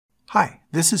Hi,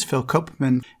 this is Phil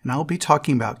Koopman, and I'll be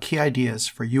talking about key ideas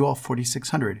for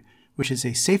UL4600, which is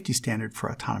a safety standard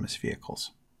for autonomous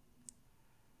vehicles.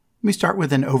 Let me start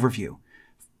with an overview.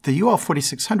 The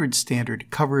UL4600 standard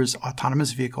covers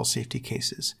autonomous vehicle safety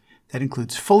cases. That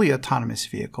includes fully autonomous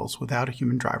vehicles without a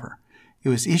human driver. It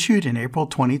was issued in April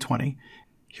 2020.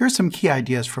 Here are some key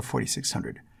ideas for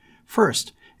 4600.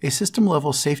 First, a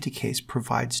system-level safety case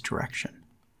provides direction.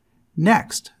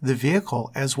 Next, the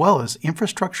vehicle, as well as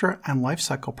infrastructure and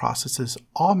lifecycle processes,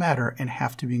 all matter and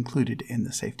have to be included in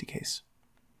the safety case.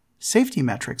 Safety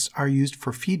metrics are used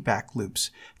for feedback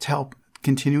loops to help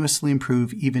continuously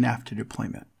improve even after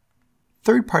deployment.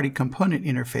 Third-party component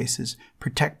interfaces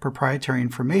protect proprietary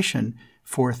information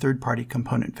for third-party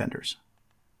component vendors.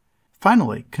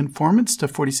 Finally, conformance to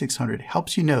 4600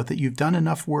 helps you know that you've done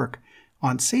enough work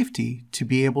on safety to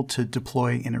be able to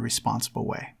deploy in a responsible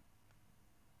way.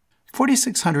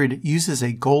 4600 uses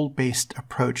a goal-based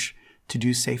approach to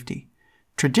do safety.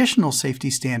 Traditional safety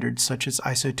standards such as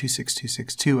ISO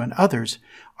 26262 and others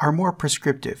are more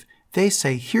prescriptive. They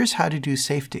say, here's how to do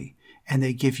safety, and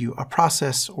they give you a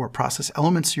process or process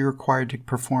elements you're required to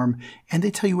perform, and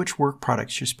they tell you which work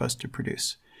products you're supposed to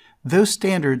produce. Those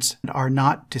standards are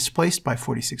not displaced by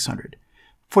 4600.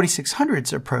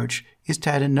 4600's approach is to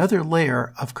add another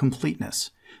layer of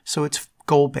completeness, so it's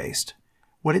goal-based.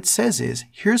 What it says is,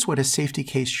 here's what a safety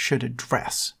case should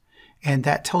address. And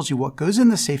that tells you what goes in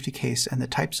the safety case and the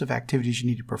types of activities you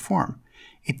need to perform.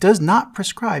 It does not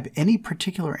prescribe any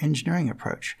particular engineering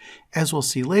approach. As we'll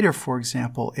see later, for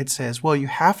example, it says, well, you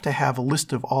have to have a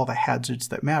list of all the hazards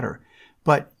that matter,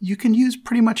 but you can use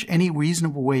pretty much any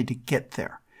reasonable way to get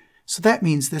there. So that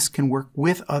means this can work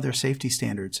with other safety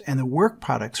standards, and the work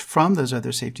products from those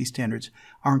other safety standards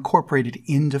are incorporated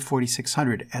into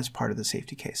 4600 as part of the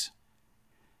safety case.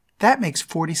 That makes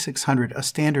 4600 a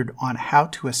standard on how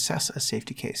to assess a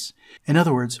safety case. In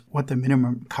other words, what the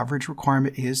minimum coverage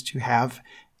requirement is to have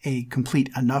a complete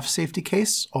enough safety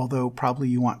case, although probably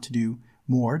you want to do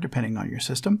more depending on your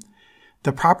system.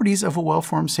 The properties of a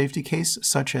well-formed safety case,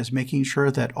 such as making sure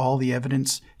that all the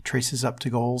evidence traces up to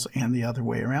goals and the other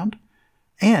way around.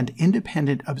 And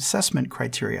independent assessment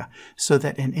criteria, so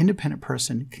that an independent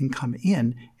person can come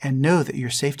in and know that your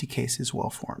safety case is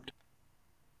well-formed.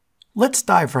 Let's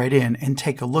dive right in and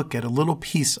take a look at a little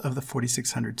piece of the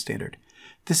 4600 standard.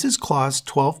 This is clause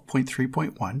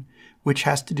 12.3.1, which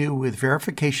has to do with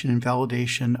verification and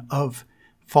validation of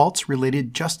faults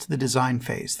related just to the design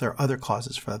phase. There are other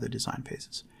clauses for other design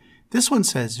phases. This one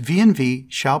says, V&V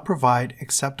shall provide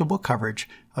acceptable coverage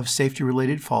of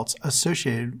safety-related faults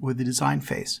associated with the design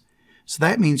phase. So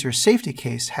that means your safety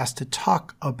case has to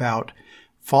talk about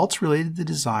faults related to the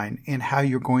design and how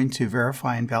you're going to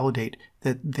verify and validate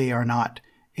that they are not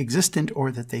existent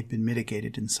or that they've been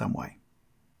mitigated in some way.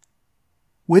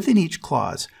 Within each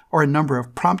clause are a number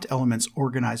of prompt elements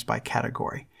organized by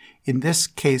category. In this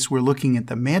case, we're looking at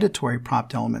the mandatory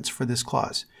prompt elements for this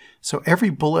clause. So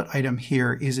every bullet item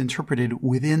here is interpreted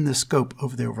within the scope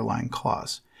of the overlying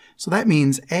clause. So that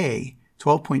means A,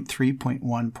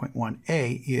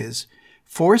 12.3.1.1a is,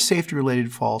 for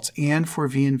safety-related faults and for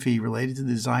V&V related to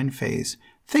the design phase,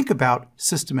 think about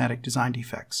systematic design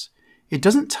defects. It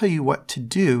doesn't tell you what to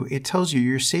do. It tells you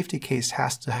your safety case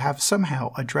has to have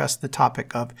somehow addressed the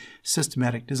topic of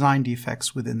systematic design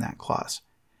defects within that clause.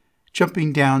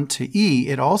 Jumping down to E,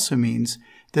 it also means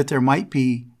that there might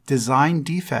be design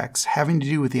defects having to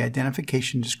do with the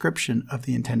identification description of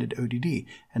the intended ODD.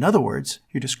 In other words,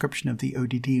 your description of the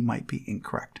ODD might be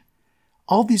incorrect.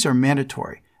 All these are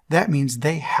mandatory. That means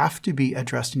they have to be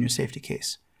addressed in your safety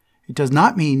case. It does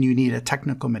not mean you need a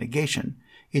technical mitigation.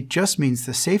 It just means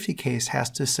the safety case has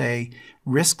to say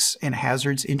risks and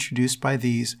hazards introduced by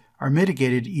these are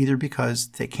mitigated either because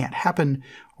they can't happen,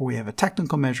 or we have a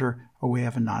technical measure, or we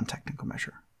have a non-technical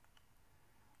measure.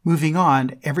 Moving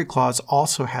on, every clause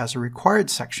also has a required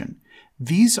section.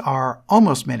 These are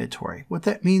almost mandatory. What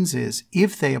that means is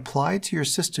if they apply to your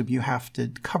system, you have to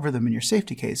cover them in your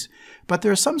safety case, but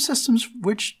there are some systems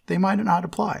which they might not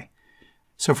apply.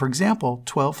 So for example,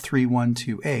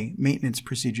 12.3.1.2a, maintenance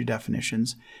procedure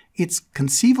definitions, it's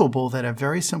conceivable that a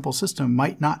very simple system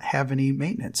might not have any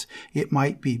maintenance. It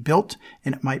might be built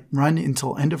and it might run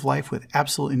until end of life with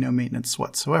absolutely no maintenance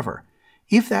whatsoever.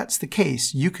 If that's the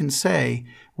case, you can say,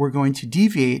 we're going to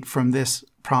deviate from this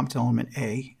prompt element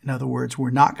A. In other words,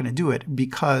 we're not going to do it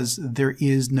because there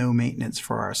is no maintenance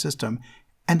for our system,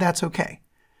 and that's okay.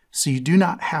 So you do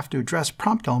not have to address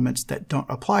prompt elements that don't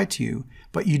apply to you,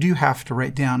 but you do have to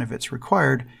write down if it's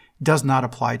required, does not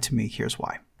apply to me, here's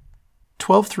why.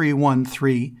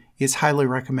 12.3.1.3 is highly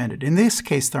recommended. In this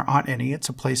case, there aren't any. It's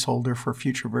a placeholder for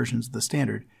future versions of the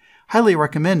standard. Highly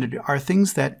recommended are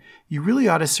things that you really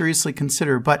ought to seriously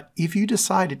consider, but if you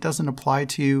decide it doesn't apply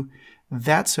to you,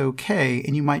 that's okay.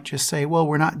 And you might just say, well,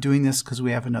 we're not doing this because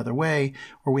we have another way,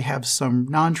 or we have some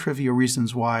non-trivial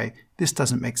reasons why this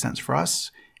doesn't make sense for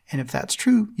us. And if that's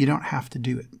true, you don't have to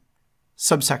do it.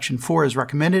 Subsection 4 is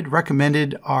recommended.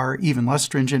 Recommended are even less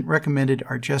stringent. Recommended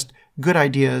are just good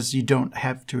ideas. You don't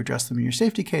have to address them in your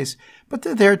safety case, but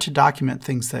they're there to document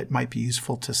things that might be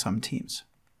useful to some teams.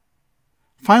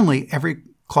 Finally, every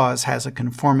clause has a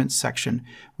conformance section,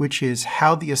 which is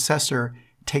how the assessor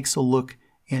takes a look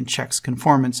and checks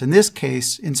conformance. In this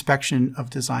case, inspection of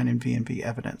design and V&V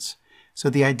evidence. So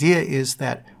the idea is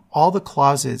that all the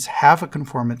clauses have a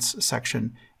conformance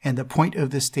section, and the point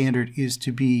of this standard is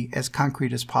to be as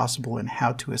concrete as possible in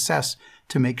how to assess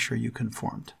to make sure you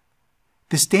conformed.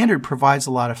 The standard provides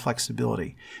a lot of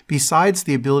flexibility. Besides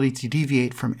the ability to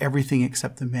deviate from everything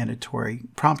except the mandatory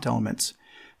prompt elements,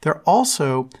 there are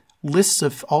also lists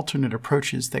of alternate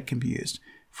approaches that can be used.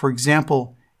 For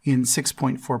example, in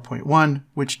 6.4.1,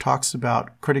 which talks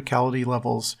about criticality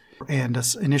levels and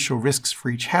initial risks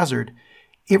for each hazard,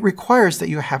 it requires that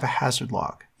you have a hazard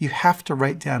log. You have to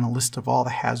write down a list of all the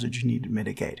hazards you need to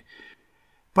mitigate.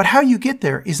 But how you get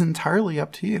there is entirely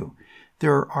up to you.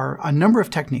 There are a number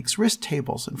of techniques, risk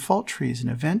tables and fault trees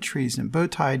and event trees and bow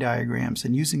tie diagrams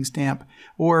and using STAMP,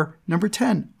 or number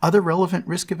 10, other relevant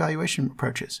risk evaluation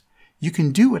approaches. You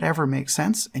can do whatever makes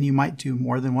sense, and you might do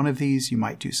more than one of these. You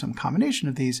might do some combination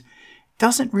of these. It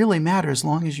doesn't really matter as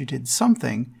long as you did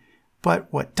something. But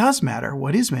what does matter,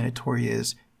 what is mandatory,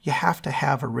 is you have to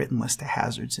have a written list of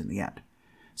hazards in the end.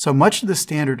 So much of the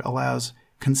standard allows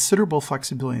considerable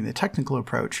flexibility in the technical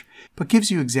approach, but gives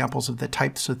you examples of the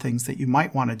types of things that you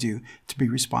might want to do to be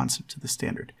responsive to the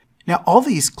standard. Now, all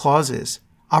these clauses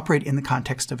operate in the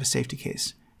context of a safety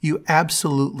case. You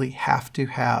absolutely have to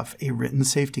have a written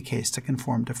safety case to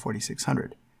conform to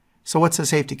 4600. So what's a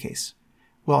safety case?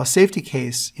 Well, a safety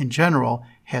case in general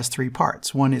has three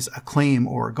parts. One is a claim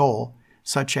or a goal,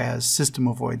 such as system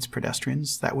avoids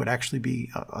pedestrians. That would actually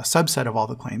be a subset of all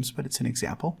the claims, but it's an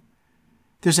example.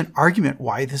 There's an argument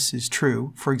why this is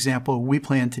true. For example, we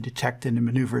plan to detect and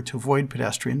maneuver to avoid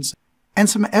pedestrians. And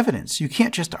some evidence. You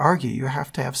can't just argue. You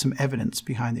have to have some evidence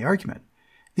behind the argument.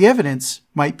 The evidence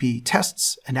might be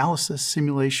tests, analysis,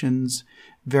 simulations,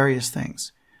 various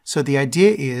things. So the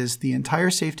idea is the entire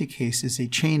safety case is a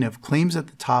chain of claims at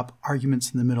the top,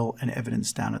 arguments in the middle, and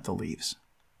evidence down at the leaves.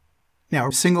 Now,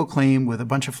 a single claim with a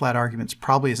bunch of flat arguments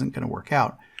probably isn't going to work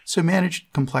out. So manage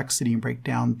complexity and break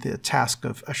down the task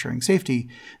of assuring safety.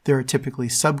 There are typically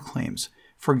subclaims.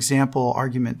 For example,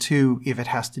 argument 2, if it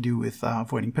has to do with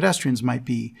avoiding pedestrians, might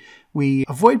be we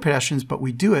avoid pedestrians, but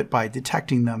we do it by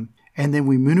detecting them, and then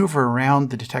we maneuver around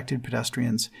the detected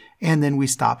pedestrians, and then we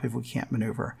stop if we can't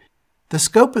maneuver. The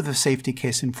scope of the safety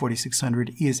case in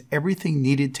 4600 is everything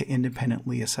needed to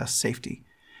independently assess safety.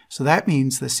 So that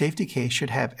means the safety case should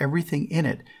have everything in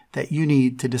it that you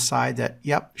need to decide that,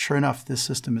 yep, sure enough, this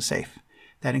system is safe.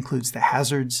 That includes the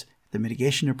hazards, the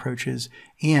mitigation approaches,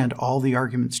 and all the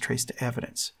arguments traced to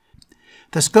evidence.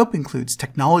 The scope includes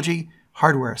technology,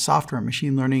 hardware, software,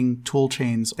 machine learning, tool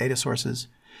chains, data sources.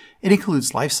 It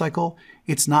includes life cycle.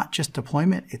 It's not just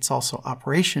deployment, it's also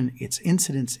operation, it's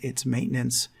incidents, it's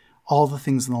maintenance, all the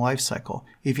things in the life cycle.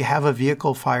 If you have a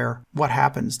vehicle fire, what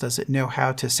happens? Does it know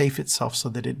how to safe itself so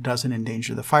that it doesn't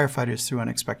endanger the firefighters through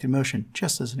unexpected motion?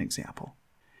 Just as an example.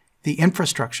 The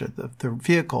infrastructure, the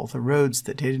vehicle, the roads,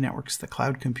 the data networks, the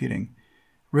cloud computing,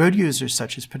 road users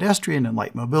such as pedestrian and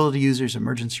light mobility users,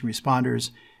 emergency responders,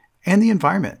 and the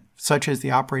environment, such as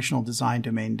the operational design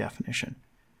domain definition.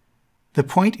 The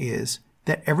point is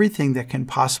that everything that can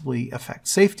possibly affect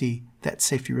safety, that's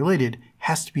safety related,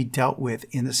 has to be dealt with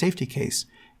in the safety case,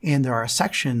 and there are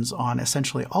sections on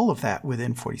essentially all of that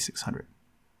within 4600.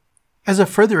 As a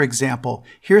further example,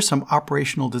 here are some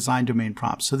operational design domain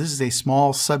prompts. So this is a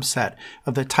small subset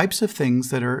of the types of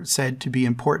things that are said to be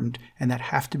important and that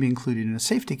have to be included in a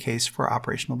safety case for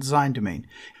operational design domain.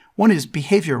 One is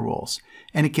behavior rules,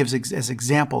 and it gives as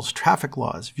examples traffic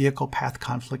laws, vehicle path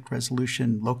conflict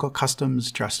resolution, local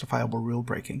customs, justifiable rule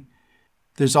breaking.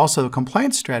 There's also a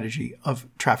compliance strategy of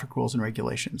traffic rules and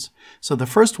regulations. So the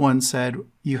first one said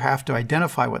you have to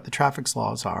identify what the traffic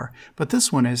laws are, but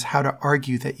this one is how to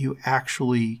argue that you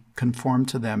actually conform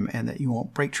to them and that you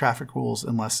won't break traffic rules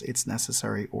unless it's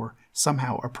necessary or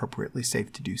somehow appropriately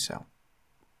safe to do so.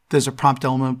 There's a prompt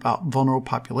element about vulnerable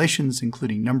populations,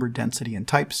 including number, density, and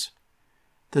types.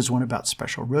 There's one about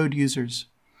special road users.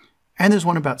 And there's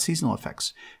one about seasonal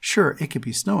effects. Sure, it could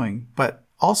be snowing, but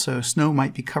Also, snow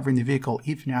might be covering the vehicle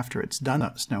even after it's done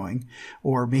snowing,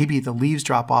 or maybe the leaves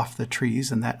drop off the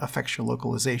trees and that affects your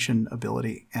localization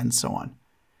ability, and so on.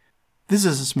 This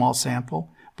is a small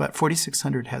sample, but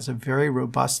 4600 has a very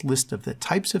robust list of the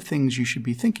types of things you should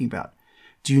be thinking about.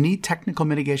 Do you need technical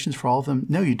mitigations for all of them?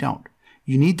 No, you don't.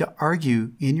 You need to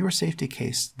argue in your safety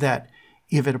case that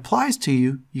if it applies to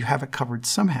you, you have it covered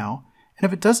somehow. And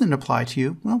if it doesn't apply to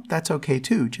you, well, that's okay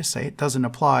too. Just say it doesn't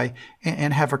apply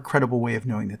and have a credible way of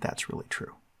knowing that that's really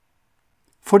true.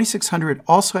 4600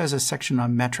 also has a section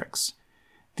on metrics.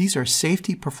 These are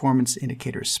safety performance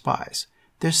indicators, SPIs.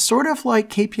 They're sort of like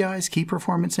KPIs, key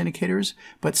performance indicators,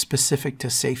 but specific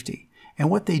to safety. And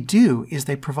what they do is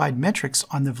they provide metrics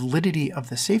on the validity of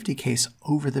the safety case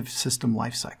over the system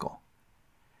lifecycle.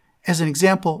 As an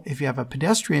example, if you have a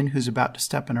pedestrian who's about to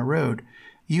step in a road,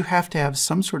 you have to have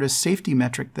some sort of safety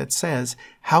metric that says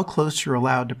how close you're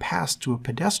allowed to pass to a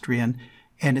pedestrian,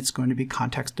 and it's going to be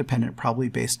context dependent, probably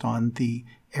based on the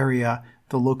area,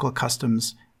 the local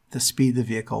customs, the speed of the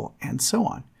vehicle, and so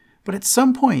on. But at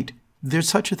some point, there's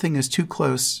such a thing as too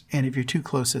close, and if you're too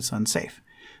close, it's unsafe.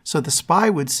 So the SPI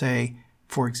would say,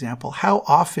 for example, how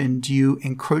often do you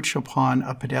encroach upon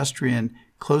a pedestrian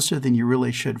closer than you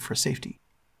really should for safety?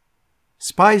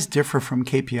 SPIs differ from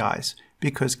KPIs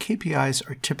because KPIs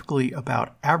are typically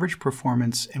about average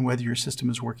performance and whether your system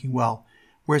is working well,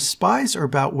 whereas SPIs are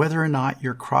about whether or not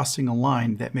you're crossing a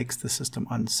line that makes the system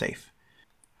unsafe.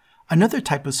 Another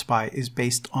type of SPI is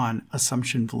based on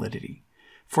assumption validity.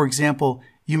 For example,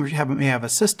 you may have a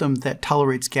system that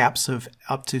tolerates gaps of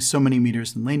up to so many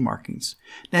meters in lane markings.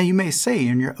 Now you may say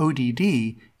in your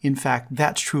ODD, in fact,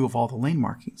 that's true of all the lane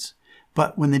markings.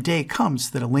 But when the day comes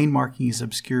that a lane marking is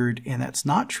obscured and that's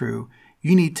not true,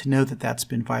 you need to know that that's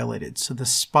been violated. So the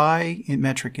SPI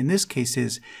metric in this case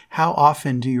is how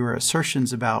often do your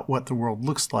assertions about what the world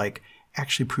looks like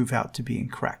actually prove out to be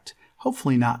incorrect.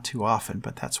 Hopefully not too often,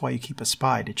 but that's why you keep a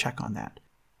SPI to check on that.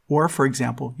 Or, for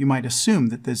example, you might assume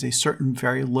that there's a certain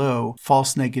very low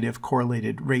false negative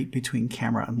correlated rate between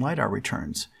camera and LiDAR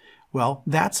returns. Well,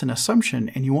 that's an assumption,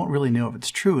 and you won't really know if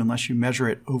it's true unless you measure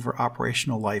it over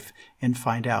operational life and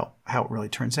find out how it really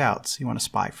turns out. So you want to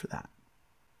SPI for that.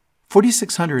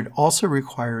 4600 also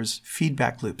requires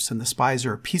feedback loops, and the SPIs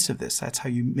are a piece of this. That's how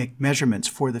you make measurements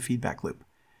for the feedback loop.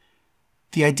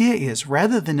 The idea is,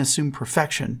 rather than assume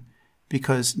perfection,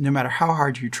 because no matter how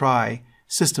hard you try,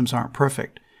 systems aren't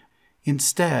perfect,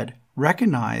 instead,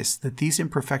 recognize that these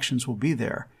imperfections will be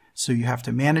there, so you have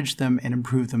to manage them and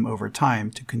improve them over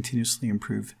time to continuously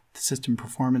improve the system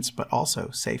performance, but also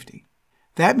safety.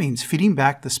 That means feeding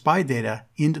back the SPI data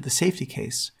into the safety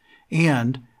case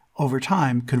and, over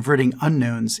time, converting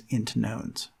unknowns into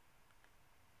knowns.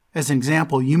 As an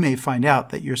example, you may find out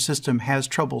that your system has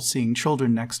trouble seeing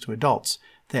children next to adults,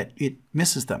 that it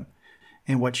misses them.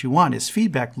 And what you want is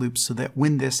feedback loops so that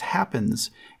when this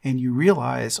happens and you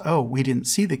realize, oh, we didn't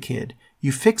see the kid,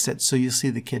 you fix it so you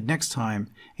see the kid next time,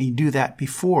 and you do that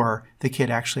before the kid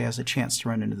actually has a chance to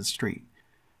run into the street.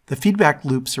 The feedback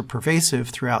loops are pervasive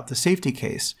throughout the safety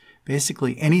case.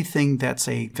 Basically, anything that's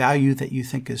a value that you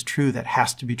think is true that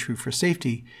has to be true for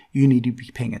safety, you need to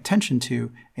be paying attention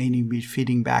to, and you need to be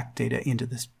feeding back data into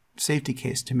this safety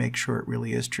case to make sure it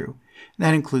really is true. And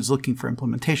that includes looking for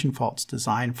implementation faults,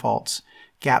 design faults,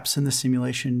 gaps in the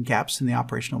simulation, gaps in the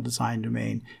operational design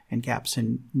domain, and gaps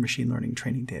in machine learning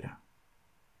training data.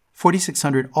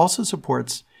 4600 also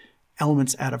supports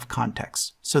elements out of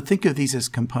context. So think of these as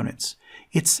components.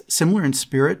 It's similar in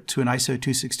spirit to an ISO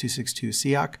 26262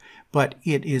 SEOC, but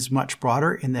it is much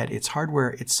broader in that it's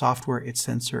hardware, it's software, it's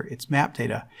sensor, it's map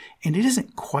data. And it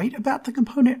isn't quite about the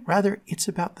component, rather it's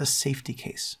about the safety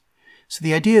case. So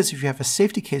the idea is if you have a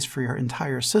safety case for your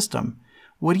entire system,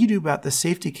 what do you do about the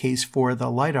safety case for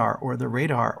the LiDAR or the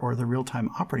radar or the real-time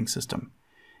operating system?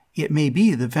 It may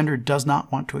be the vendor does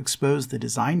not want to expose the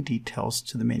design details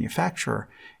to the manufacturer,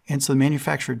 and so the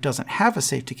manufacturer doesn't have a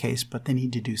safety case, but they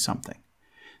need to do something.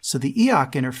 So the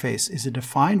EOC interface is a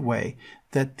defined way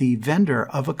that the vendor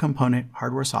of a component,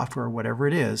 hardware, software, whatever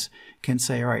it is, can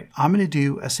say, all right, I'm going to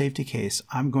do a safety case.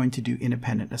 I'm going to do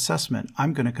independent assessment.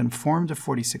 I'm going to conform to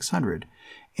 4600,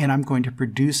 and I'm going to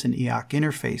produce an EOC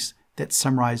interface that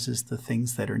summarizes the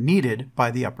things that are needed by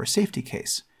the upper safety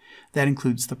case. That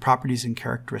includes the properties and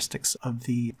characteristics of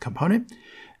the component,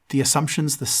 the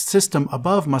assumptions the system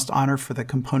above must honor for the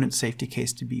component safety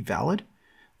case to be valid,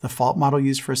 the fault model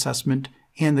used for assessment,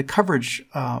 and the coverage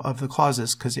of the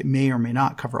clauses, because it may or may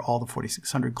not cover all the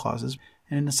 4600 clauses,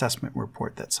 and an assessment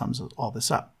report that sums all this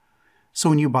up. So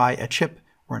when you buy a chip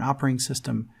or an operating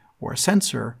system or a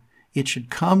sensor, it should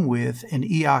come with an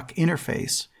EOC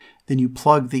interface Then you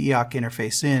plug the EOC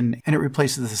interface in, and it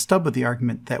replaces the stub of the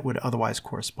argument that would otherwise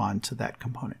correspond to that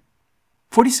component.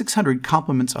 4600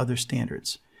 complements other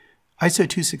standards. ISO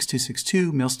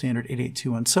 26262, MIL Standard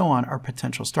 882, and so on are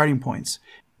potential starting points.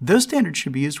 Those standards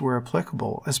should be used where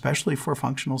applicable, especially for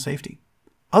functional safety.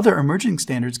 Other emerging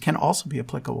standards can also be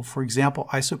applicable. For example,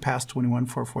 ISO PAS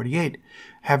 21448,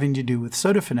 having to do with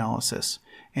SOTF analysis,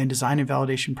 and design and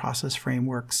validation process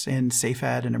frameworks, and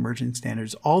SafeAd and emerging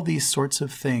standards. All these sorts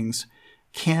of things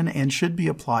can and should be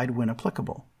applied when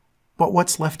applicable. But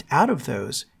what's left out of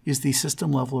those is the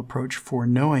system-level approach for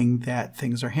knowing that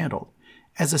things are handled.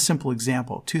 As a simple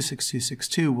example,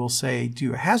 26262 will say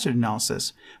do a hazard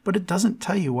analysis, but it doesn't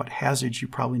tell you what hazards you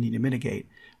probably need to mitigate,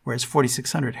 whereas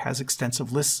 4600 has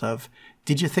extensive lists of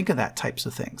did you think of that types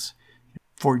of things.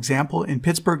 For example, in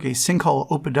Pittsburgh, a sinkhole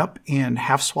opened up and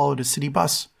half swallowed a city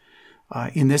bus.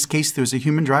 In this case, there was a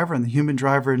human driver, and the human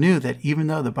driver knew that even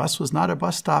though the bus was not a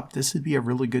bus stop, this would be a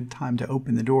really good time to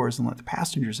open the doors and let the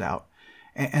passengers out.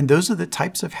 And those are the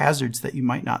types of hazards that you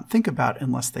might not think about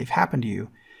unless they've happened to you.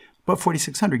 But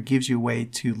 4600 gives you a way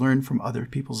to learn from other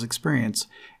people's experience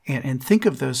and think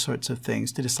of those sorts of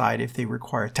things to decide if they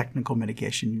require technical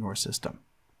mitigation in your system.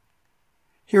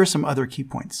 Here are some other key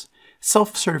points.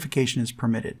 Self-certification is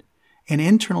permitted. An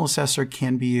internal assessor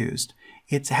can be used.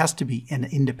 It has to be an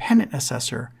independent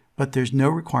assessor, but there's no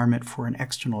requirement for an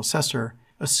external assessor,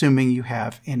 assuming you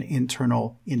have an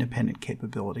internal independent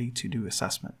capability to do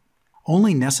assessment.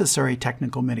 Only necessary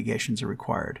technical mitigations are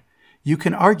required. You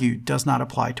can argue does not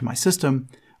apply to my system,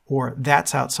 or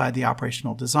that's outside the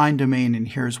operational design domain, and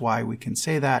here's why we can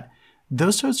say that.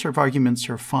 Those sorts of arguments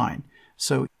are fine.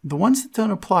 So the ones that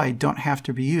don't apply don't have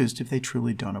to be used if they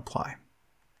truly don't apply.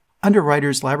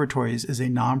 Underwriters Laboratories is a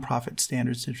nonprofit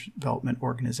standards development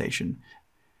organization.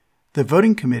 The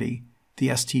voting committee, the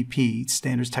STP,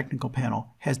 Standards Technical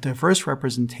Panel, has diverse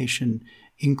representation,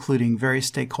 including various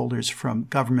stakeholders from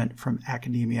government, from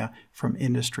academia, from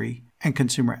industry, and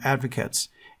consumer advocates,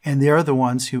 and they are the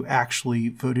ones who actually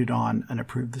voted on and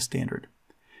approved the standard.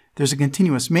 There's a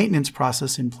continuous maintenance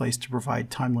process in place to provide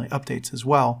timely updates as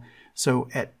well, so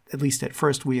at least at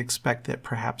first we expect that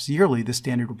perhaps yearly the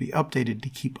standard will be updated to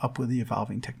keep up with the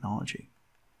evolving technology.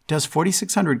 Does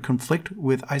 4600 conflict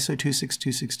with ISO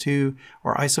 26262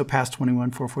 or ISO PAS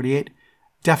 21448?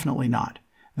 Definitely not.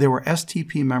 There were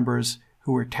STP members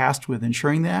who were tasked with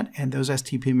ensuring that, and those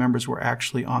STP members were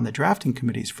actually on the drafting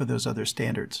committees for those other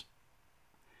standards.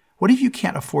 What if you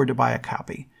can't afford to buy a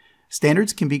copy?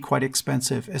 Standards can be quite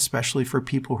expensive, especially for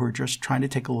people who are just trying to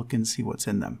take a look and see what's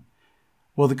in them.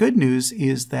 Well, the good news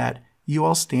is that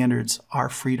UL standards are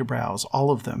free to browse,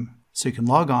 all of them. So you can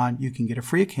log on, you can get a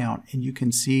free account, and you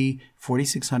can see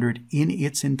 4600 in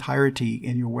its entirety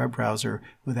in your web browser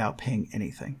without paying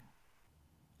anything.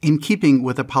 In keeping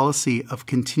with a policy of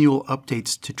continual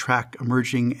updates to track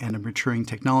emerging and maturing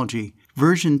technology,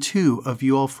 version 2 of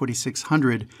UL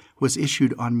 4600 was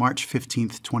issued on March 15,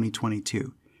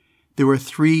 2022. There were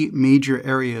 3 major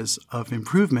areas of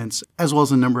improvements, as well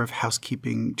as a number of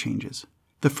housekeeping changes.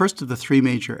 The first of the 3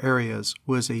 major areas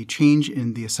was a change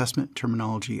in the assessment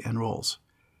terminology and roles.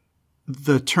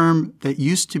 The term that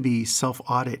used to be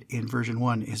self-audit in version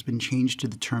 1 has been changed to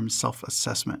the term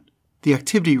self-assessment. The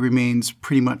activity remains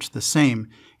pretty much the same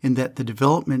in that the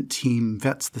development team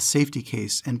vets the safety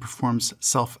case and performs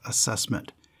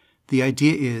self-assessment. The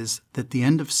idea is that at the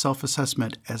end of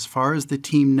self-assessment, as far as the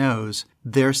team knows,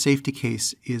 their safety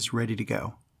case is ready to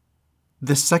go.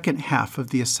 The second half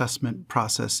of the assessment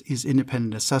process is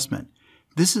independent assessment.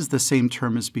 This is the same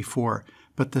term as before,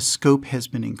 but the scope has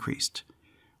been increased.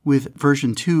 With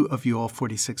version 2 of UL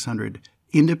 4600,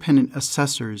 independent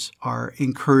assessors are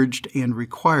encouraged and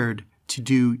required to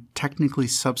do technically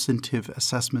substantive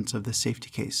assessments of the safety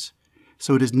case.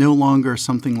 So it is no longer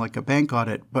something like a bank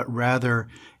audit, but rather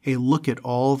a look at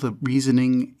all the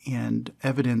reasoning and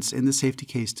evidence in the safety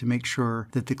case to make sure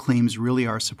that the claims really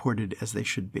are supported as they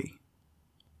should be.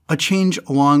 A change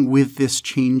along with this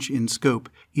change in scope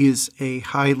is a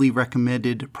highly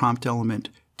recommended prompt element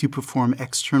to perform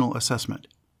external assessment.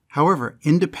 However,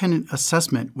 independent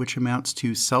assessment, which amounts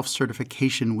to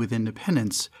self-certification with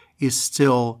independence, is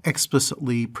still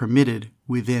explicitly permitted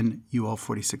within UL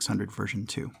 4600 version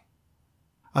 2.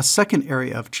 A second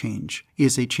area of change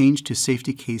is a change to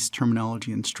safety case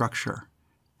terminology and structure.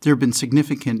 There have been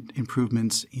significant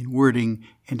improvements in wording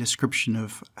and description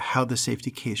of how the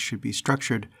safety case should be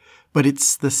structured, but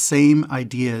it's the same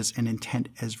ideas and intent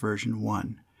as version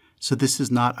 1. So this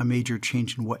is not a major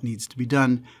change in what needs to be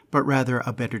done, but rather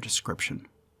a better description.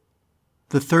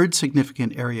 The third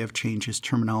significant area of change is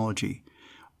terminology.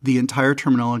 The entire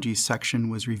terminology section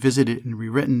was revisited and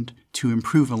rewritten to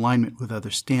improve alignment with other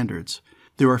standards.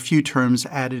 There are a few terms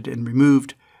added and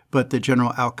removed, but the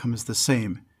general outcome is the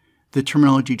same. The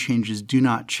terminology changes do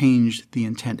not change the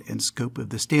intent and scope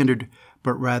of the standard,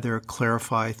 but rather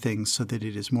clarify things so that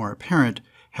it is more apparent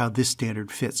how this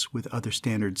standard fits with other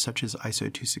standards such as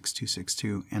ISO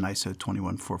 26262 and ISO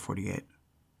 21448.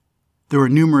 There were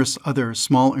numerous other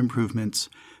small improvements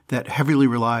that heavily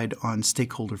relied on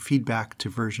stakeholder feedback to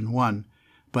version 1,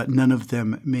 but none of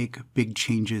them make big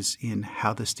changes in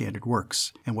how the standard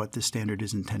works and what the standard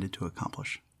is intended to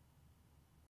accomplish.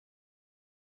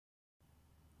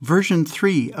 Version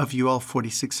 3 of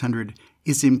UL4600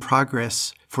 is in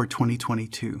progress for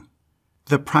 2022.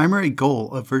 The primary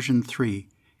goal of version 3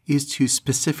 is to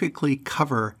specifically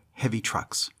cover heavy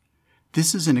trucks.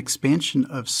 This is an expansion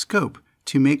of scope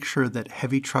to make sure that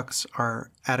heavy trucks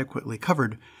are adequately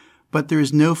covered, but there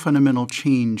is no fundamental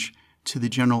change to the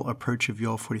general approach of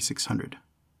UL4600.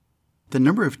 The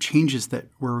number of changes that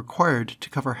were required to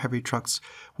cover heavy trucks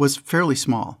was fairly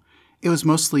small. It was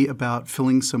mostly about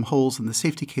filling some holes in the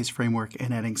safety case framework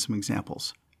and adding some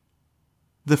examples.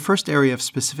 The first area of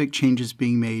specific changes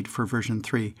being made for version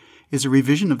 3 is a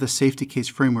revision of the safety case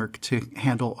framework to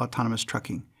handle autonomous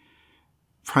trucking.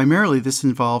 Primarily, this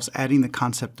involves adding the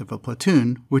concept of a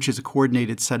platoon, which is a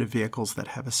coordinated set of vehicles that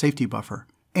have a safety buffer,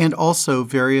 and also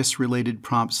various related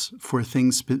prompts for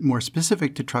things more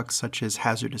specific to trucks such as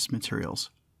hazardous materials.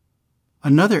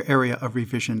 Another area of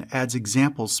revision adds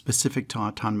examples specific to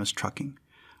autonomous trucking.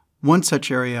 One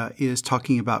such area is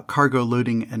talking about cargo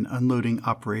loading and unloading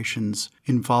operations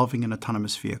involving an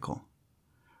autonomous vehicle.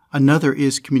 Another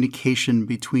is communication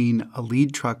between a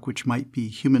lead truck, which might be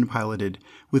human-piloted,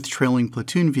 with trailing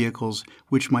platoon vehicles,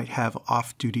 which might have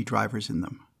off-duty drivers in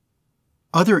them.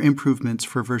 Other improvements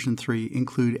for version 3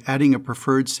 include adding a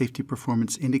preferred safety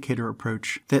performance indicator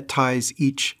approach that ties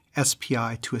each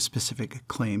SPI to a specific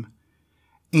claim,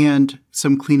 and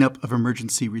some cleanup of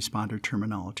emergency responder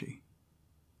terminology.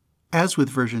 As with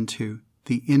version 2,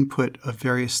 the input of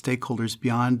various stakeholders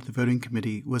beyond the voting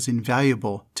committee was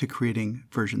invaluable to creating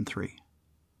version 3.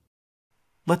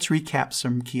 Let's recap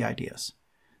some key ideas.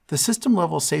 The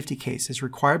system-level safety case is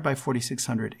required by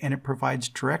 4600 and it provides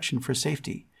direction for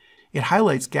safety. It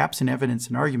highlights gaps in evidence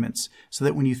and arguments so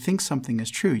that when you think something is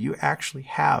true, you actually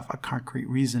have a concrete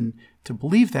reason to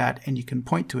believe that and you can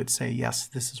point to it and say, yes,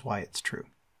 this is why it's true.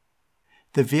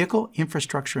 The vehicle,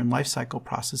 infrastructure, and lifecycle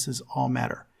processes all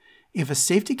matter. If a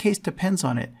safety case depends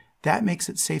on it, that makes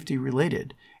it safety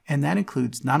related, and that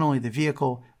includes not only the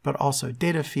vehicle, but also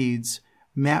data feeds,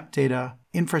 map data,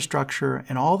 infrastructure,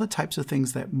 and all the types of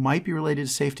things that might be related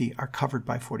to safety are covered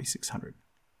by 4600.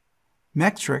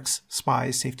 Metrics,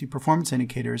 SPIs, safety performance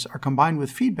indicators, are combined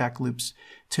with feedback loops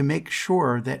to make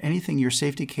sure that anything your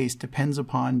safety case depends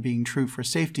upon being true for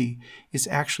safety is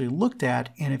actually looked at,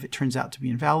 and if it turns out to be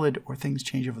invalid or things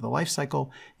change over the life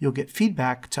cycle, you'll get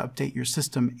feedback to update your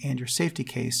system and your safety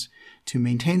case to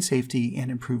maintain safety and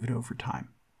improve it over time.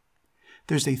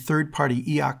 There's a third-party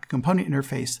EOC component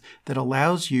interface that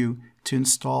allows you to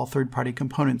install third-party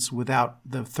components without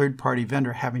the third-party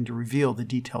vendor having to reveal the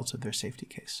details of their safety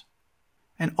case.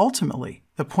 And ultimately,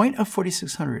 the point of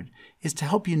 4600 is to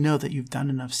help you know that you've done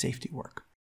enough safety work.